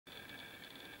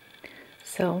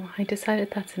So I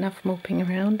decided that's enough moping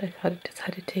around. I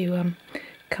decided to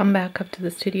come back up to the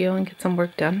studio and get some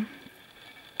work done.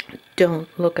 Don't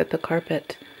look at the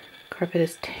carpet. Carpet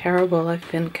is terrible. I've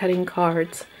been cutting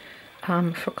cards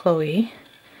for Chloe.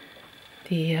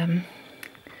 The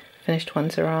finished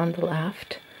ones are on the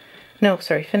left. No,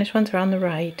 sorry, finished ones are on the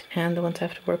right, and the ones I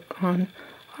have to work on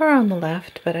are on the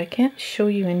left, but I can't show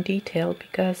you in detail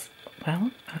because,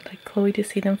 well, I'd like Chloe to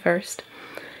see them first.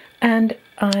 And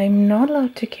I'm not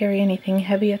allowed to carry anything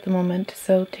heavy at the moment,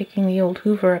 so taking the old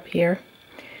Hoover up here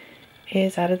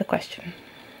is out of the question.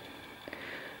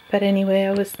 But anyway,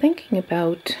 I was thinking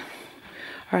about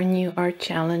our new art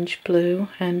challenge blue,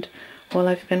 and well,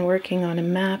 I've been working on a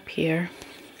map here,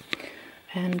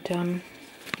 and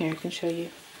here I can show you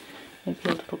maybe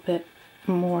a little bit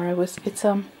more.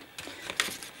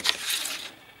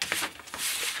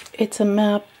 It's a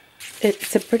map.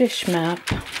 It's a British map,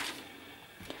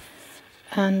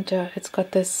 and it's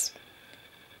got this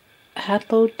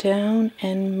Hadlow Down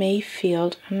and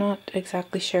Mayfield. I'm not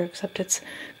exactly sure, except it's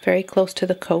very close to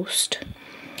the coast,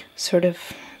 sort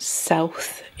of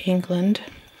South England.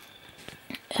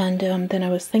 And then I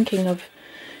was thinking of,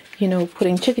 you know,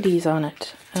 putting chickadees on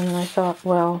it, and I thought,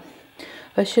 well,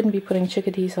 I shouldn't be putting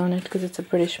chickadees on it because it's a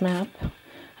British map,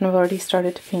 and I've already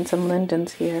started to paint some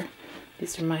lindens here.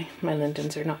 These are my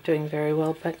lindens are not doing very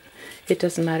well, but it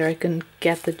doesn't matter. I can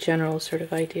get the general sort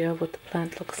of idea of what the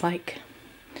plant looks like.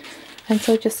 And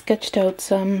so I just sketched out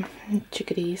some blue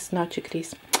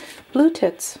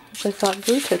tits. I thought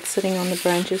blue tits sitting on the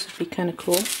branches would be kind of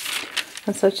cool.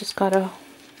 And so I just got a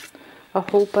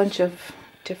whole bunch of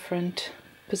different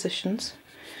positions,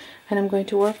 and I'm going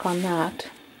to work on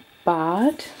that.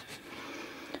 But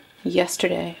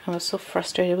yesterday I was so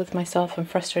frustrated with myself and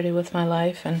frustrated with my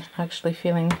life, and actually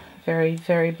feeling very,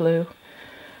 very blue,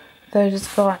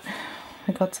 that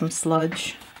I got some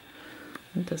sludge.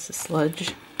 This is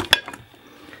sludge.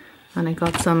 And I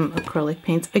got some acrylic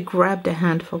paints. I grabbed a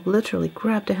handful, literally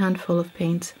grabbed a handful of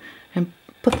paints and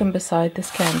put them beside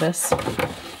this canvas.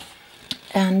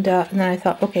 And then I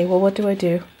thought, okay, well, what do I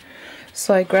do?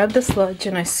 So I grabbed the sludge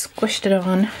and I squished it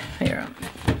on. Here,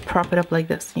 I'll prop it up like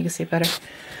this, you can see better.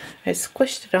 I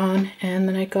squished it on, and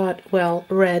then I got, well,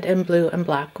 red and blue and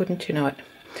black, wouldn't you know it.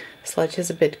 Sludge is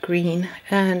a bit green,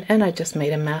 and I just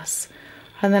made a mess.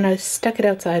 And then I stuck it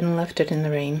outside and left it in the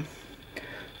rain.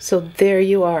 So there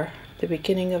you are, the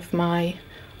beginning of my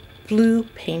blue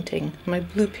painting, my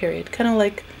blue period, kind of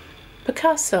like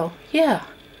Picasso. Yeah,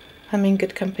 I'm in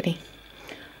good company.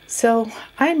 So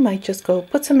I might just go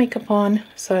put some makeup on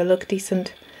so I look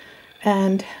decent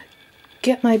and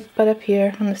get my butt up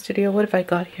here on the studio. What have I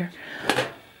got here?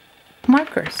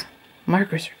 Markers.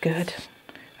 Markers are good.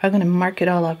 I'm going to mark it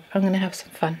all up. I'm going to have some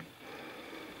fun.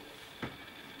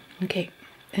 Okay,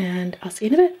 and I'll see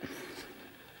you in a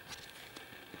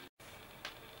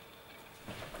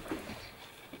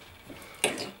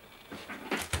bit.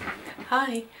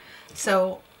 Hi.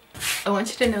 So I want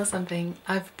you to know something.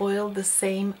 I've boiled the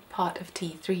same pot of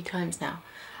tea 3 times now.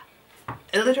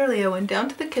 Literally, I went down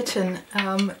to the kitchen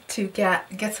to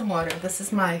get some water. This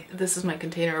is my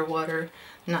container of water,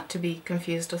 not to be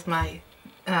confused with my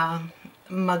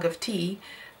mug of tea.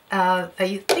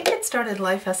 I think it started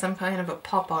life as some kind of a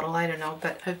pop bottle, I don't know,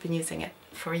 but I've been using it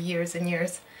for years and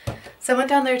years. So I went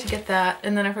down there to get that,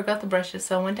 and then I forgot the brushes,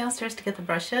 so I went downstairs to get the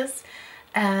brushes.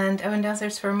 And I went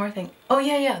downstairs for more thing. Oh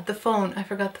yeah, the phone. I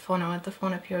forgot the phone. I want the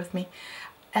phone up here with me.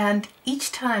 And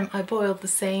each time I boiled the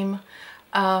same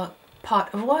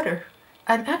pot of water.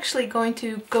 I'm actually going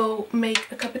to go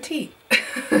make a cup of tea.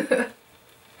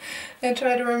 And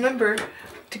try to remember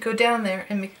to go down there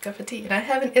and make a cup of tea. And I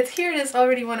haven't, here it is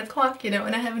already 1 o'clock, you know,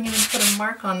 and I haven't even put a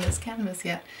mark on this canvas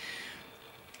yet.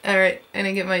 Alright, I'm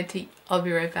gonna get my tea. I'll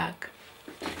be right back.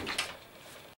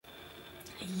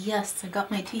 Yes, I got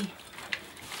my tea.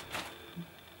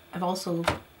 I've also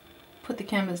put the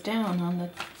canvas down on the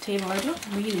table. I don't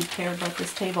really care about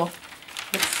this table.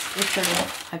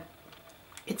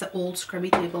 It's an old scrubby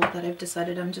table that I've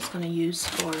decided I'm just going to use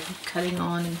for cutting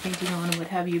on and painting on and what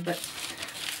have you, but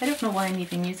I don't know why I'm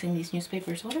even using these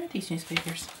newspapers. What are these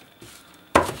newspapers?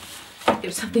 I think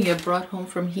it's something I brought home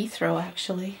from Heathrow,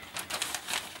 actually,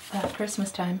 at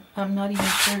Christmas time. I'm not even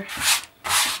sure.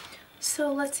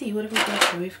 So let's see, what have we got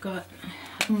here? We've got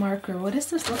marker. What does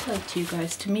this look like to you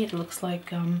guys? To me it looks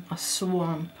like a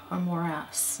swamp, a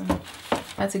morass, and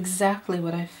that's exactly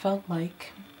what I felt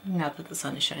like. Now that the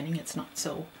sun is shining, it's not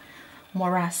so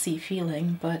morassy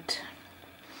feeling, but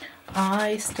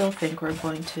I still think we're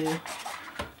going to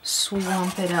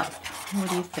swamp it up. What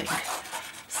do you think?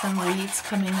 Some reeds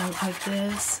coming out like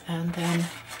this, and then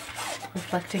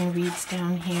reflecting reeds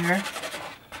down here.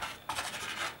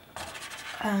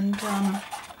 and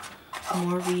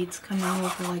more beads coming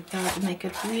over like that to make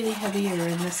it really heavier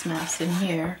in this mess in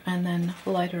here, and then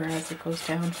lighter as it goes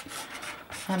down.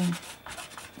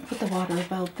 Put the water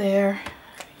about there.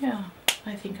 Yeah,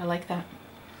 I think I like that.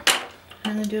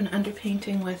 I'm gonna do an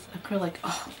underpainting with acrylic.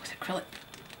 Oh, with acrylic.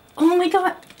 Oh my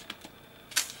god!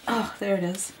 Oh, there it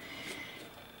is.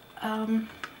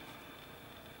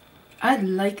 I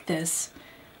like this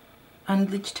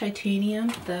unbleached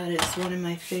titanium. That is one of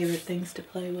my favorite things to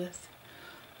play with.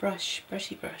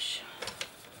 Brushy brush.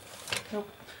 Nope.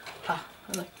 Ah,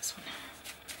 I like this one.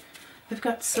 I've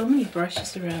got so many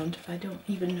brushes around. I don't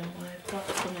even know why I've got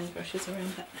so many brushes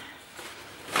around, but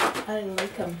I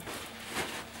like them.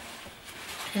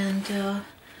 And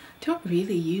don't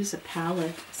really use a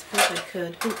palette. I suppose I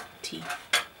could. Oh, tea.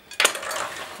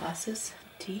 Glasses.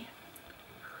 Tea.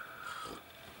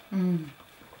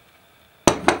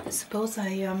 I suppose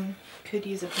I could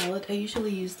use a palette. I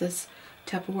usually use this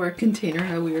Tupperware container.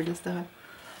 How weird is that?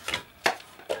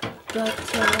 But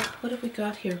what have we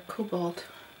got here? Cobalt.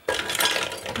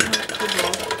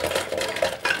 Cobalt.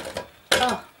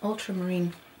 Oh,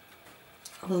 ultramarine.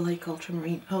 I like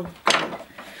ultramarine. Oh,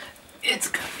 it's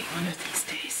gonna be one of these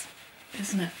days,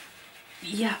 isn't it?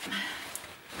 Yeah.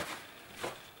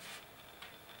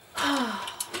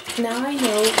 Now I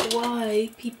know why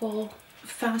people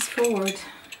fast forward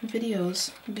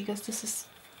videos, because this is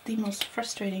the most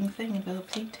frustrating thing about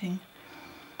painting.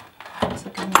 It's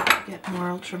like I need to get more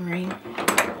ultramarine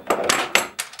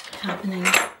happening.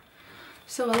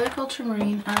 So I like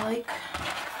ultramarine, I like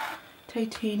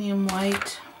titanium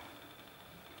white.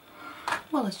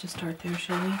 Well, let's just start there,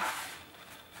 shall we?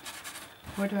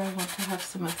 Where do I want to have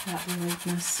some of that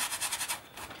whiteness?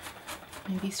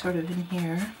 Maybe sort of in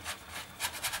here.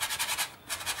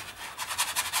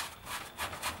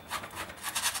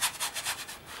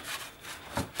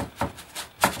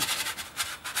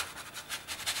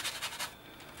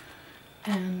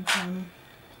 And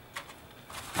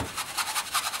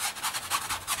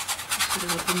sort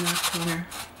of up in that corner.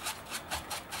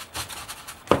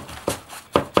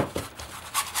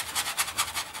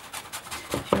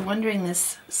 If you're wondering,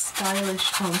 this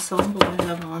stylish ensemble I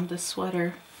have on, the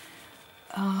sweater,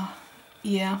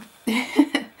 yeah.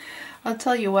 I'll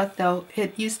tell you what though,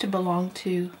 it used to belong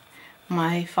to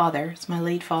my father's, my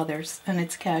late father's, and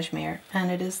it's cashmere,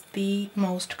 and it is the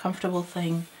most comfortable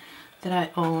thing that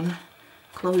I own.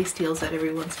 Chloe steals it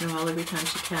every once in a while, every time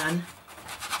she can.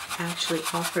 I actually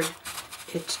offered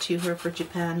it to her for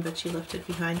Japan, but she left it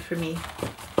behind for me.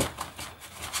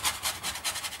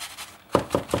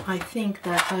 I think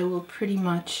that I will pretty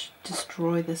much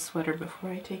destroy this sweater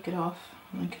before I take it off.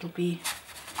 I think it'll be,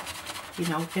 you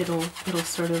know, it'll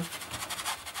sort of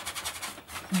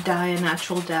die a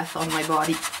natural death on my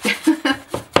body.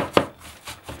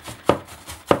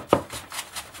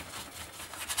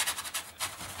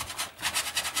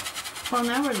 Well,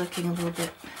 now we're looking a little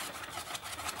bit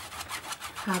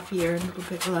happier and a little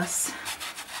bit less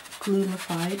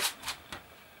gloomified.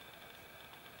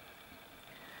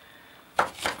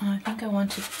 I think I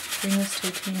want to bring this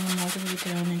titanium all the way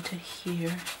down into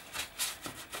here.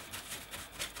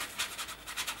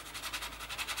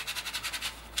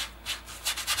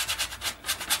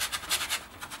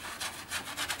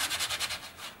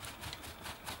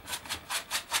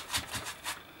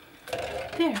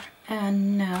 There.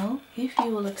 And now, if you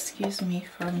will excuse me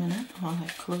for a minute while I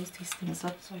close these things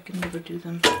up so I can never do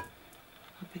them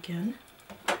up again,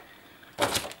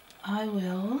 I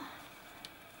will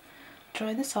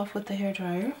dry this off with the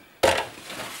hairdryer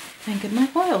and get my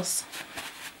oils.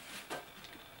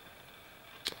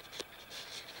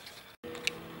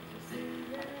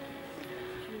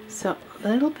 So, a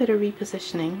little bit of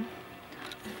repositioning.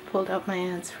 Pulled out my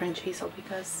aunt's French hazel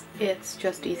because it's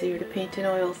just easier to paint in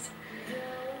oils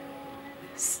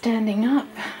standing up.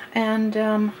 And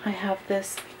I have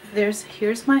this,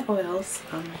 here's my oils.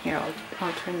 Here,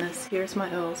 I'll turn this. Here's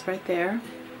my oils right there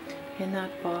in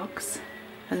that box,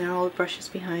 and there are all the brushes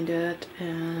behind it,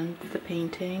 and the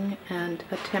painting, and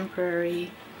a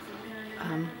temporary,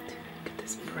 get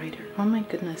this brighter. Oh my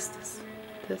goodness,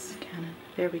 this Canon.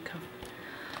 There we go.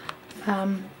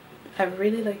 I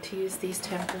really like to use these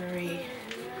temporary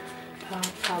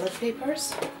palette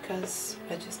papers because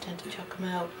I just tend to chuck them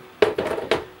out.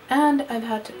 And I've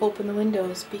had to open the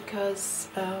windows because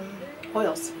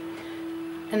oils.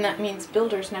 And that means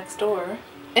builders next door.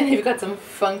 And they've got some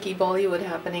funky Bollywood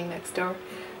happening next door.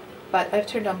 But I've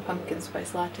turned on pumpkin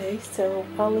spice latte, so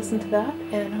I'll listen to that,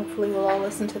 and hopefully we'll all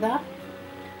listen to that.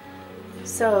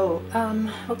 So,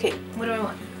 okay, what do I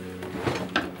want?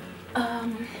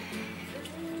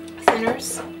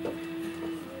 Thinners,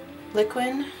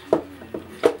 liquid,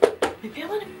 Maybe I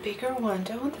want a bigger one.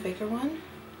 Do I want the bigger one?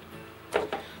 Well,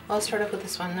 I'll start off with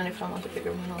this one, and then if I want the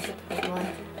bigger one, I'll get the bigger one.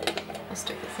 I'll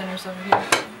stick the thinners over here.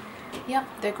 Yep,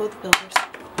 there go the builders.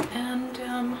 And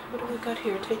what do we got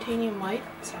here? Titanium white.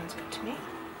 Sounds good to me.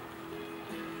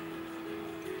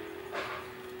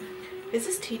 Is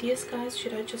this tedious, guys?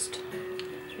 Should I just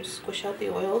squish out the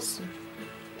oils and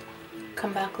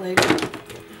come back later?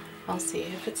 I'll see.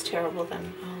 If it's terrible,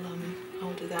 then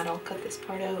I'll do that. I'll cut this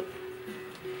part out.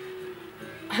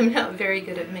 I'm not very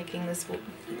good at making this,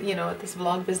 you know, at this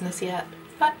vlog business yet,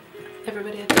 but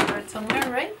everybody has to start somewhere,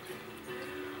 right?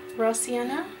 Raw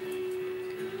sienna.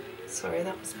 Sorry,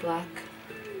 that was black.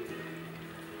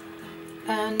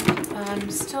 And I'm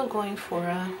still going for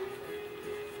a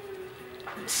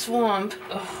swamp.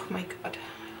 Oh my god,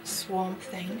 swamp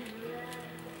thing.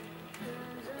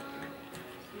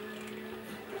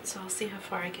 So I'll see how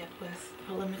far I get with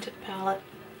a limited palette.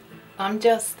 I'm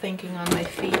just thinking on my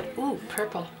feet. Ooh,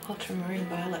 purple, ultramarine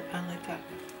violet. I like that.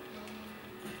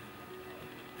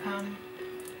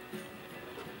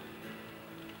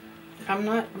 I'm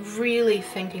not really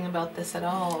thinking about this at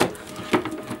all,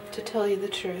 to tell you the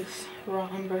truth. Raw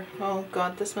umber. Oh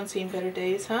god, this one's seen better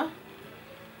days, huh?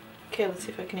 Okay, let's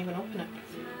see if I can even open it.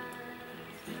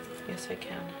 Yes, I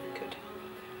can. Good.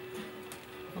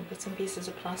 Little bits and pieces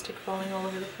of plastic falling all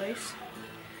over the place.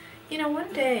 You know,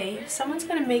 one day someone's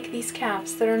going to make these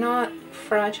caps that are not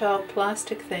fragile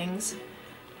plastic things,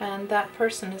 and that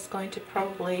person is going to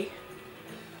probably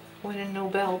win a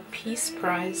Nobel Peace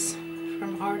Prize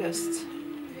from artists.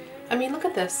 I mean, look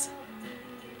at this.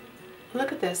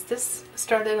 Look at this. This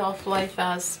started off life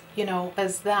as, you know,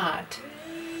 as that.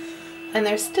 And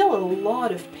there's still a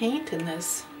lot of paint in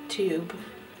this tube.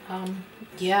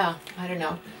 Yeah, I don't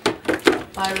know.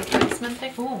 Eye replacement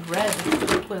thing. Oh, red.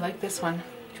 Oh, I like this one.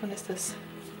 Which one is this?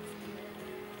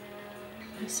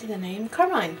 Let's see the name.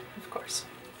 Carmine, of course.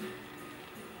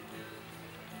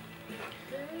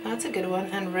 That's a good one.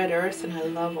 And red earth, and I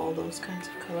love all those kinds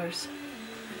of colors.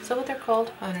 Is that what they're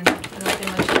called? I don't know. I don't pay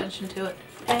much attention to it.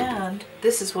 And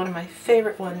this is one of my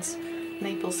favorite ones.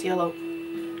 Naples yellow.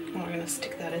 And we're going to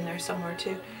stick that in there somewhere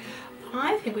too.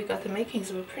 I think we got the makings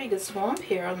of a pretty good swamp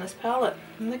here on this palette.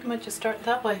 I think I might just start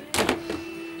that way.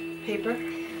 Paper.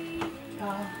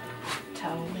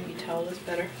 Towel. Maybe towel is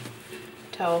better.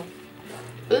 Towel.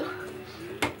 Ooh.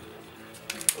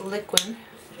 Liquid.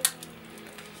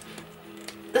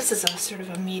 This is a sort of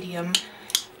a medium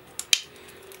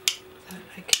that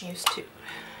I can use to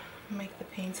make the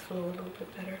paints flow a little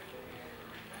bit better.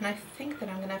 And I think that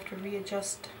I'm going to have to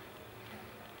readjust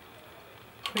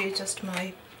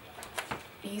my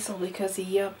easel because,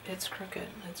 yep, it's crooked.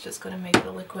 It's just going to make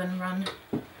the liquid run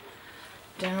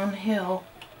downhill.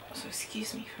 So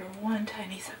excuse me for one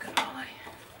tiny second while I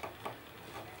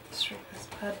straighten this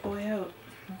bad boy out.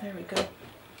 There we go.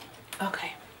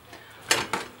 Okay.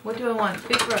 What do I want?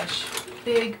 Big brush.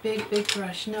 Big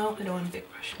brush. No, I don't want a big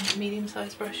brush. Medium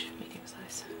size brush. Medium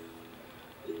size.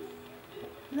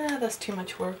 Nah, that's too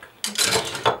much work.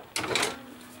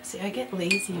 See, I get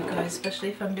lazy, you guys, especially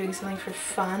if I'm doing something for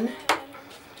fun,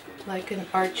 like an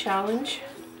art challenge.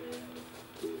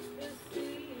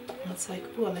 It's like,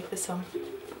 ooh, I like this song.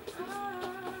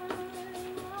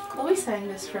 Chloe sang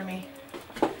this for me.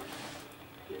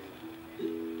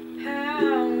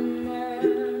 How much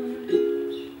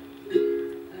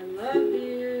I love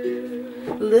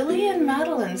you. Lily and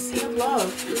Madeline, Sea of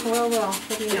Love. Well,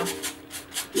 what do you know?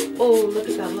 Oh, look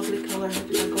at that lovely color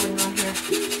we've got going on here.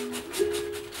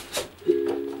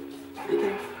 A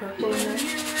bit of purple in there.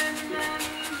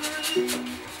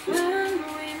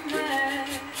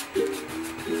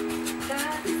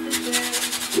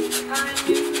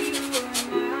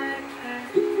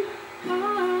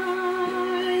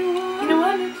 You know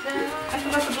what? I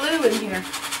forgot the blue in here. I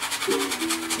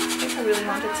think I really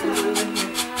wanted some blue in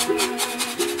here.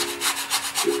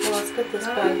 Well, let's put this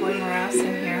bad boy morass in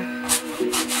here.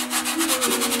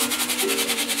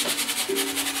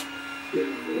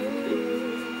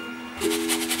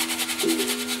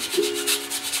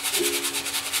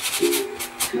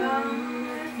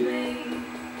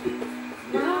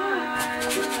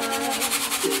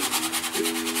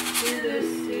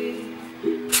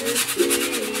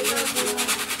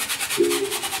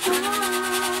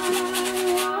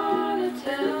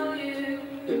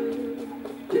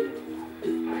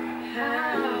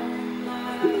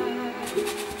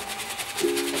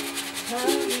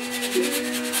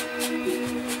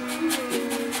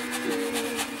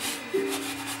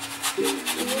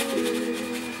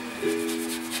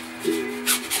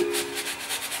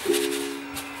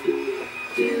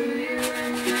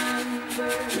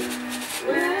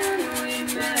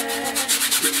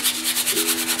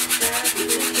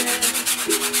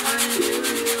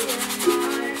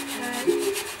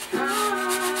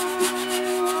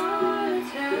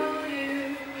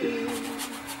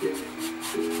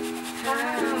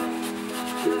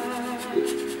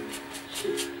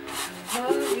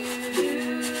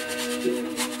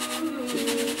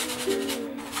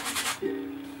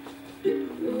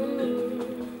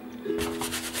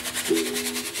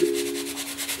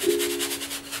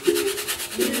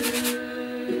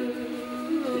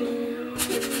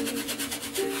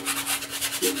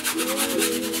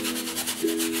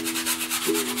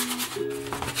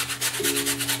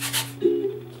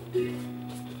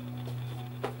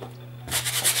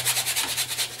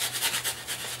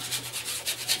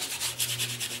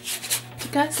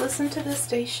 Guys, listen to this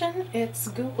station. It's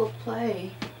Google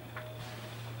Play.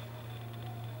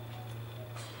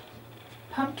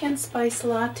 Pumpkin Spice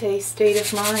Latte State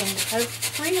of Mind. I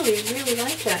really, really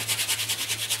like it.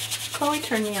 Chloe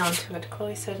turned me on to it.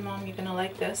 Chloe said, Mom, you're going to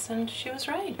like this. And she was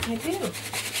right. I do.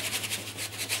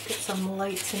 Let's get some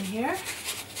lights in here.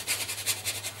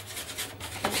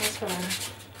 And that's what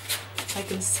I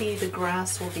can see the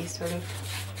grass will be sort of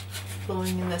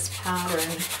flowing in this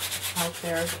pattern out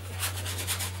there.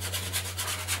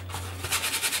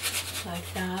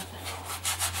 Like that.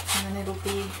 And then it'll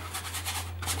be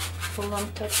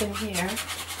lumped up in here.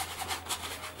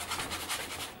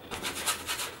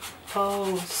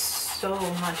 Oh, so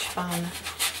much fun.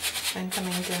 And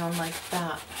coming down like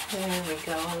that. There we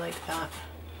go, like that.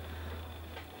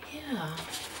 Yeah.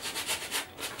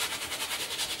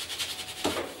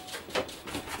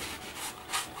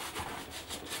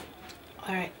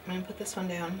 Alright, I'm gonna put this one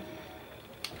down.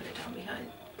 Put it down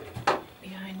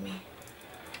behind me.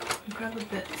 Grab a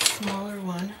bit smaller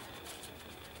one.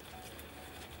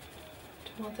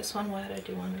 Do you want this one wet? I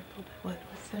do want it a little bit wet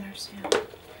with thinner sand.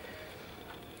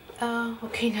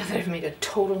 Okay, now that I've made a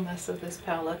total mess of this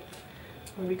palette,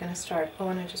 where are we going to start? Oh,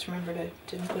 and I just remembered I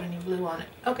didn't put any blue on it.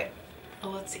 Okay,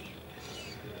 well, let's see.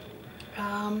 So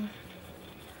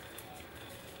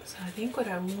I think what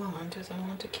I want is I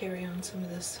want to carry on some of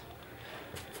this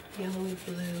yellowy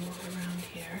blue around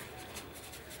here.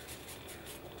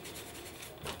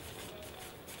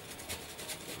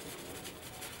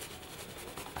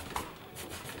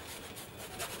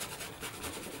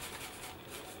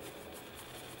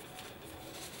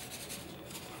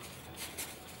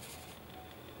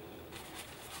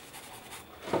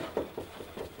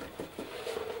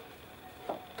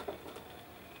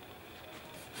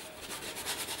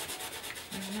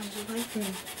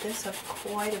 This up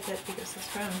quite a bit because that's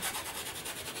where I'm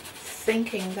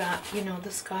thinking that, you know,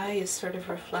 the sky is sort of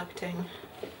reflecting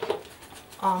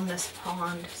on this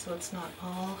pond, so it's not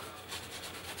all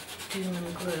doom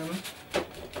and gloom.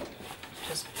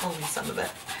 Just only some of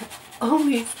it.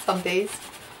 Only some days.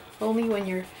 Only when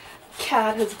your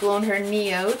cat has blown her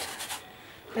knee out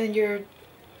and your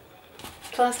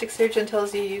plastic surgeon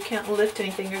tells you you can't lift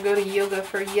anything or go to yoga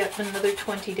for yet another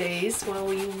 20 days while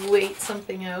we wait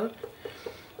something out.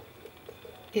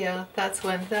 Yeah, that's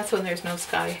when there's no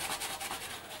sky.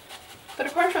 But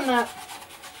apart from that,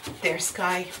 there's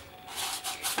sky.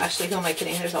 Actually, who am I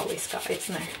kidding? There's always sky,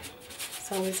 isn't there? It's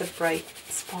always a bright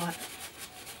spot.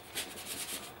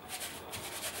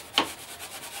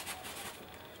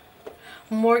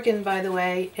 Morgan, by the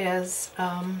way, is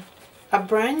a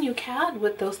brand new cat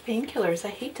with those painkillers. I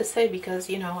hate to say because,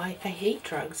 you know, I hate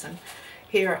drugs. And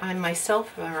here I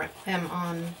myself am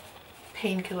on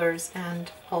painkillers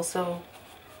and also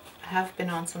have been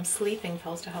on some sleeping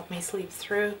pills to help me sleep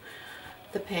through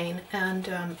the pain, and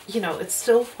you know, it's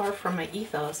still far from my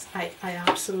ethos. I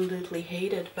absolutely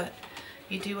hate it, but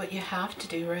you do what you have to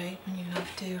do, right? And you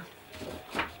have to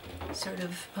sort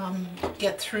of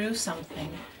get through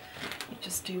something. You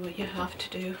just do what you have to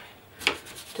do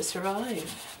to survive.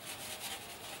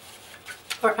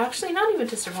 Or actually not even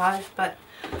to survive, but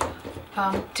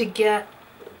to get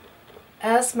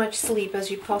as much sleep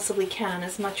as you possibly can,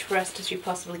 as much rest as you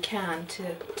possibly can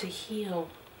to heal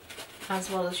as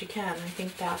well as you can. I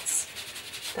think that's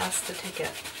the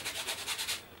ticket.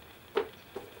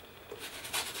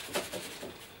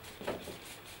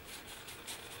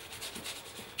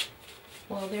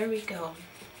 Well, there we go.